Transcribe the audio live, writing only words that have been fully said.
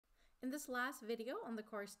In this last video on the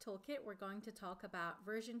course toolkit, we're going to talk about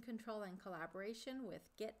version control and collaboration with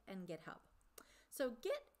Git and GitHub. So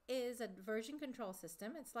Git is a version control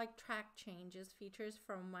system. It's like track changes features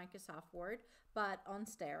from Microsoft Word, but on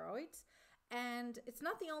steroids. And it's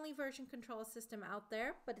not the only version control system out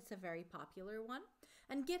there, but it's a very popular one.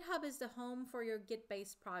 And GitHub is the home for your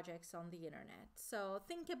Git-based projects on the internet. So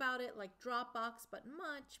think about it like Dropbox, but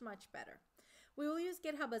much, much better. We will use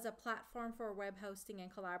GitHub as a platform for web hosting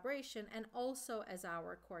and collaboration, and also as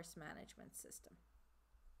our course management system.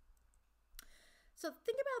 So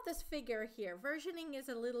think about this figure here. Versioning is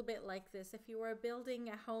a little bit like this. If you were building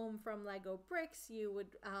a home from Lego bricks, you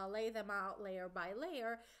would lay them out layer by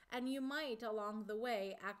layer, and you might along the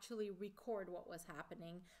way actually record what was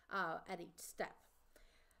happening at each step.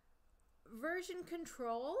 Version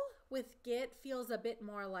control with Git feels a bit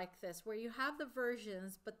more like this, where you have the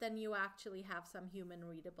versions, but then you actually have some human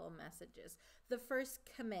readable messages. The first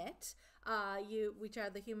commit, which are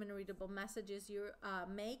the human readable messages you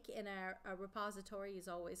make in a repository, is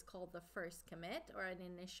always called the first commit or an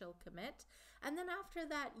initial commit. And then after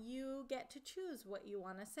that, you get to choose what you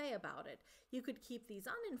want to say about it. You could keep these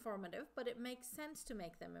uninformative, but it makes sense to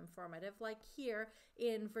make them informative. Like here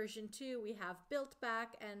in version 2, we have built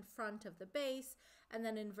back and front of the base, and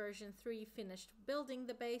then in version 3 finished building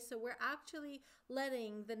the base. So we're actually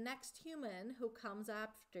letting the next human who comes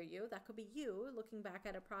after you, that could be you looking back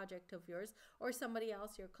at a project of yours or somebody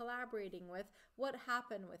else you're collaborating with, what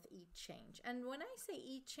happened with each change. And when I say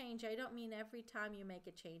each change, I don't mean every time you make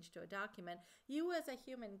a change to a document. You as a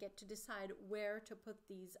human get to decide where to put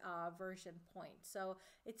these version points. So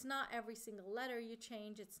it's not every single letter you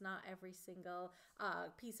change, it's not every single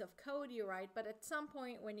piece of code you write, but at some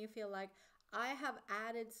point when you feel like I have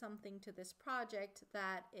added something to this project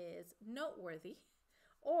that is noteworthy,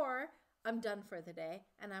 or I'm done for the day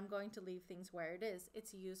and I'm going to leave things where it is,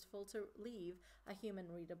 it's useful to leave a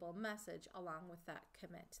human readable message along with that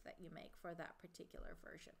commit that you make for that particular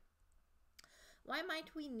version. Why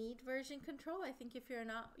might we need version control? I think if you're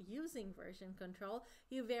not using version control,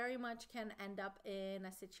 you very much can end up in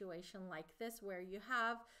a situation like this where you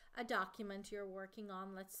have a document you're working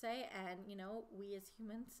on, let's say, and we as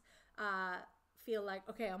humans feel like,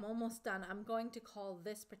 okay, I'm almost done. I'm going to call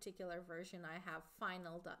this particular version I have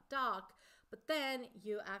final.doc, but then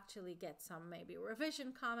you actually get some maybe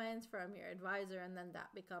revision comments from your advisor, and then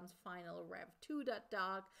that becomes final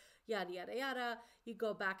rev2.doc, yada, yada, yada. You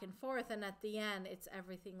go back and forth, and at the end, it's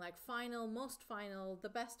everything like final, most final, the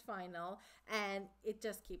best final, and it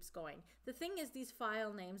just keeps going. The thing is, these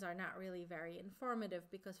file names are not really very informative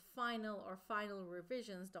because final or final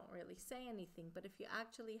revisions don't really say anything, but if you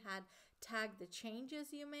actually had tagged the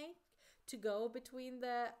changes you make to go between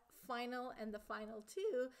the final and the final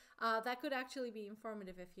two, that could actually be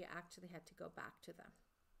informative if you actually had to go back to them.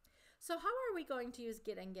 So how are we going to use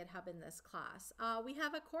Git and GitHub in this class? We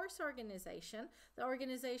have a course organization. The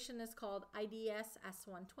organization is called IDS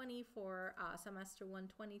S120 for semester 1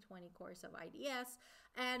 2020 course of IDS.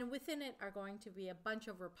 And within it are going to be a bunch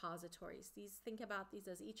of repositories. Think about these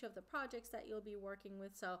as each of the projects that you'll be working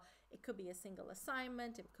with. So it could be a single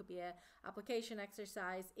assignment, it could be an application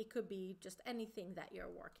exercise, it could be just anything that you're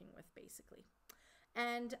working with basically.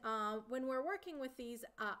 And when we're working with these,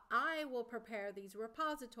 I will prepare these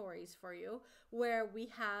repositories for you where we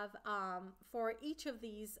have, for each of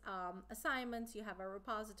these assignments, you have a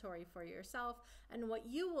repository for yourself. And what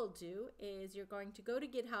you will do is you're going to go to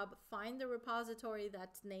GitHub, find the repository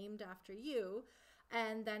that's named after you,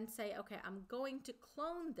 and then say, okay, I'm going to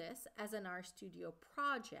clone this as an RStudio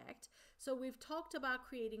project. So we've talked about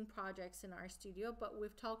creating projects in RStudio, but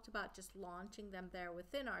we've talked about just launching them there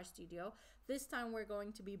within RStudio. This time we're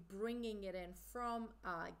going to be bringing it in from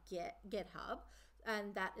GitHub,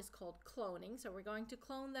 and that is called cloning. So we're going to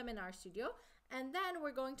clone them in RStudio, and then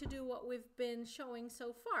we're going to do what we've been showing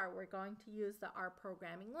so far. We're going to use the R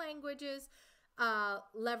programming languages,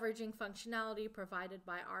 leveraging functionality provided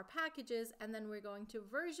by our packages, and then we're going to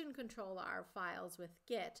version control our files with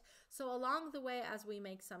Git. So along the way, as we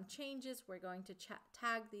make some changes, we're going to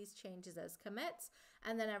tag these changes as commits,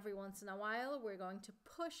 and then every once in a while, we're going to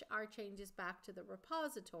push our changes back to the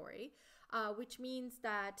repository, which means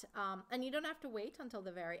that, and you don't have to wait until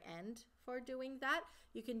the very end for doing that.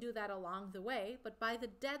 You can do that along the way, but by the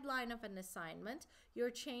deadline of an assignment, your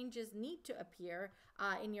changes need to appear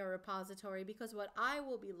in your repository, because what I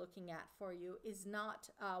will be looking at for you is not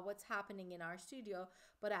what's happening in RStudio,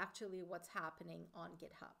 but actually what's happening on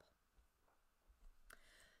GitHub.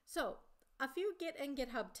 So a few Git and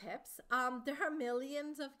GitHub tips. There are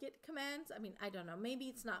millions of Git commands. I mean, I don't know, maybe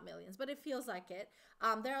it's not millions, but it feels like it.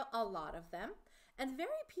 There are a lot of them. And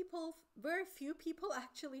very few people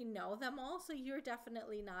actually know them all, so you're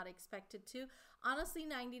definitely not expected to. Honestly,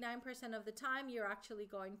 99% of the time, you're actually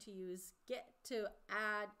going to use Git to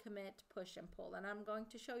add, commit, push, and pull. And I'm going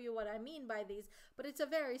to show you what I mean by these, but it's a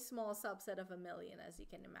very small subset of a million, as you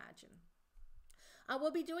can imagine.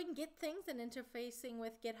 We'll be doing Git things and interfacing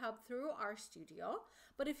with GitHub through RStudio.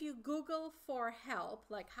 But if you Google for help,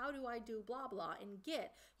 like how do I do blah blah in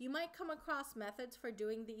Git, you might come across methods for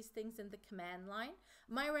doing these things in the command line.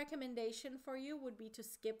 My recommendation for you would be to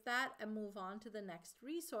skip that and move on to the next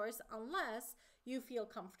resource unless you feel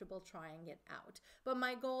comfortable trying it out. But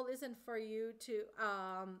my goal isn't for you to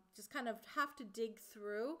just kind of have to dig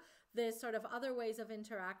through this sort of other ways of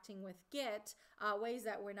interacting with Git, ways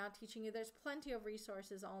that we're not teaching you. There's plenty of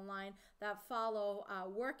resources online that follow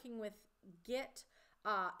working with Git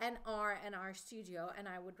and R and RStudio, and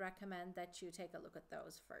I would recommend that you take a look at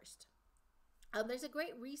those first. There's a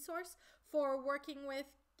great resource for working with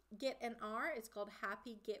Git and R. It's called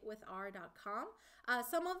happygitwithr.com.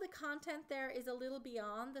 Some of the content there is a little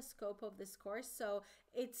beyond the scope of this course, so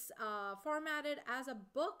it's formatted as a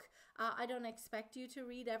book. I don't expect you to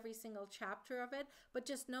read every single chapter of it, but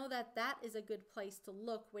just know that that is a good place to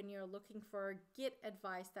look when you're looking for Git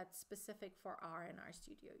advice that's specific for R and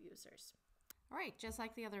RStudio users. All right, just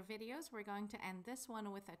like the other videos, we're going to end this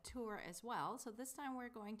one with a tour as well. So this time we're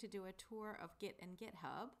going to do a tour of Git and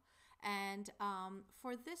GitHub. And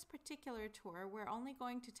for this particular tour, we're only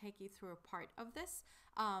going to take you through a part of this.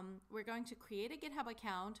 We're going to create a GitHub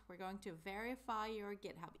account. We're going to verify your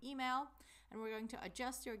GitHub email, and we're going to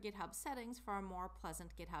adjust your GitHub settings for a more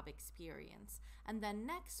pleasant GitHub experience. And then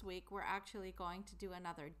next week, we're actually going to do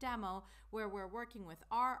another demo where we're working with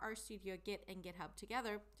R, RStudio, Git, and GitHub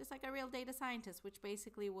together, just like a real data scientist, which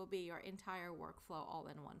basically will be your entire workflow all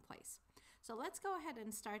in one place. So let's go ahead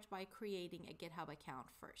and start by creating a GitHub account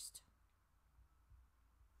first.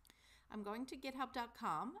 I'm going to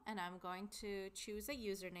github.com and I'm going to choose a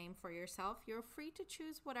username for yourself. You're free to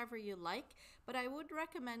choose whatever you like, but I would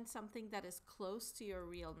recommend something that is close to your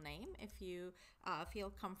real name if you feel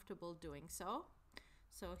comfortable doing so.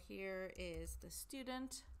 So here is the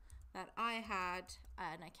student that I had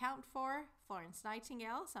an account for, Florence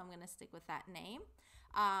Nightingale, so I'm going to stick with that name.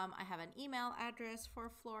 I have an email address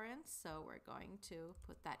for Florence, so we're going to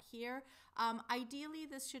put that here. Ideally,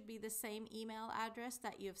 this should be the same email address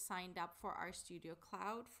that you've signed up for RStudio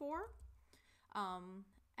Cloud for.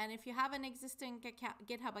 And if you have an existing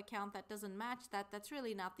GitHub account that doesn't match that, that's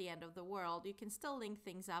really not the end of the world. You can still link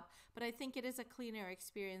things up, but I think it is a cleaner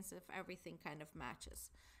experience if everything kind of matches.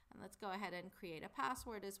 And let's go ahead and create a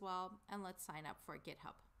password as well, and let's sign up for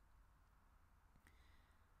GitHub.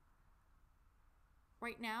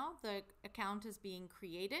 Right now, the account is being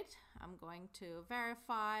created. I'm going to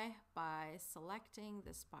verify by selecting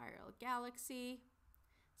the spiral galaxy.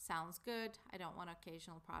 Sounds good. I don't want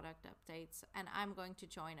occasional product updates, and I'm going to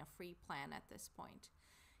join a free plan at this point.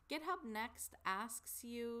 GitHub next asks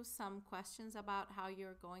you some questions about how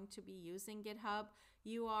you're going to be using GitHub.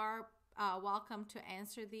 You are welcome to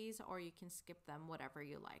answer these, or you can skip them, whatever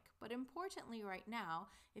you like. But importantly right now,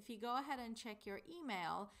 if you go ahead and check your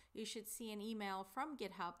email, you should see an email from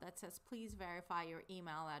GitHub that says, please verify your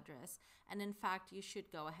email address. And in fact, you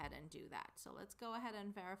should go ahead and do that. So let's go ahead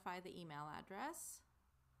and verify the email address.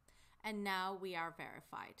 And now we are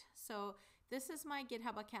verified. So this is my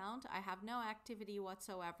GitHub account. I have no activity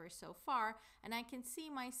whatsoever so far, and I can see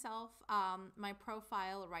myself, my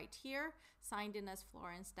profile right here, signed in as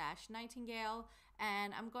Florence-Nightingale,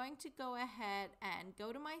 and I'm going to go ahead and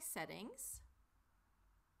go to my settings.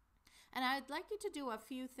 And I'd like you to do a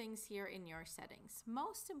few things here in your settings.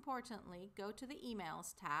 Most importantly, go to the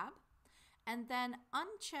Emails tab, and then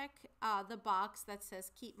uncheck the box that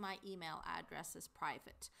says keep my email addresses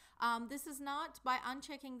private. This is not, by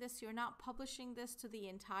unchecking this, you're not publishing this to the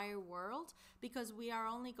entire world, because we are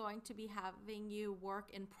only going to be having you work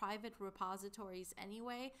in private repositories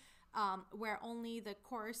anyway, where only the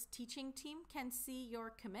course teaching team can see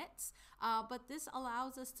your commits. But this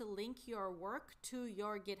allows us to link your work to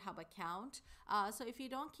your GitHub account. So if you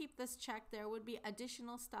don't keep this checked, there would be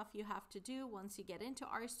additional stuff you have to do once you get into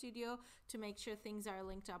RStudio to make sure things are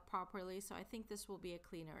linked up properly. So I think this will be a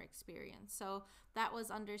cleaner experience. So that was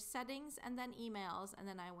under settings and then emails. And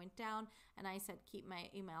then I went down and I said, keep my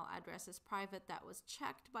email addresses private. That was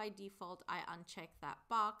checked by default. I unchecked that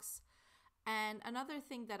box. And another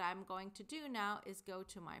thing that I'm going to do now is go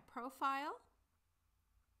to my profile.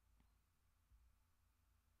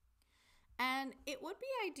 And it would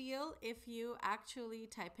be ideal if you actually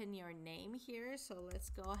type in your name here. So let's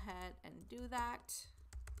go ahead and do that.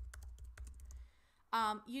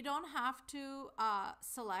 You don't have to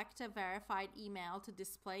select a verified email to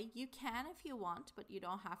display. You can if you want, but you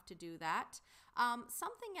don't have to do that.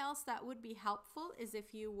 Something else that would be helpful is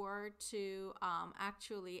if you were to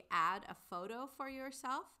actually add a photo for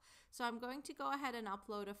yourself. So I'm going to go ahead and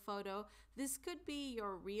upload a photo. This could be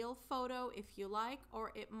your real photo if you like,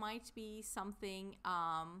 or it might be something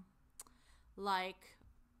like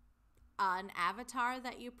an avatar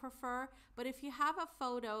that you prefer. But if you have a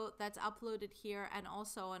photo that's uploaded here and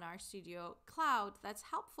also on our Studio Cloud, that's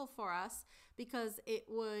helpful for us because it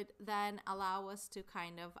would then allow us to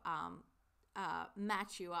kind of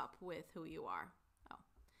match you up with who you are. Oh,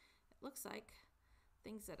 it looks like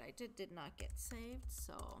things that I did not get saved,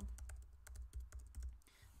 so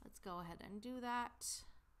let's go ahead and do that.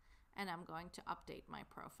 And I'm going to update my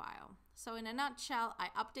profile. So in a nutshell, I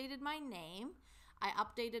updated my name. I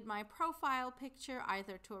updated my profile picture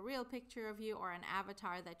either to a real picture of you or an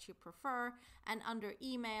avatar that you prefer. And under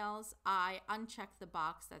emails, I unchecked the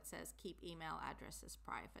box that says keep email addresses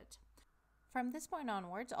private. From this point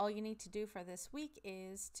onwards, all you need to do for this week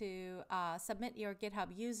is to submit your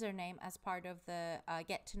GitHub username as part of the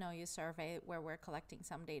Get to Know You survey where we're collecting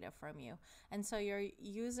some data from you. And so your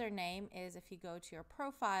username is, if you go to your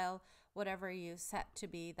profile, whatever you set to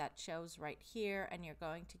be, that shows right here, and you're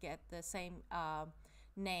going to get the same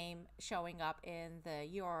name showing up in the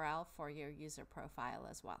URL for your user profile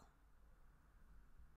as well.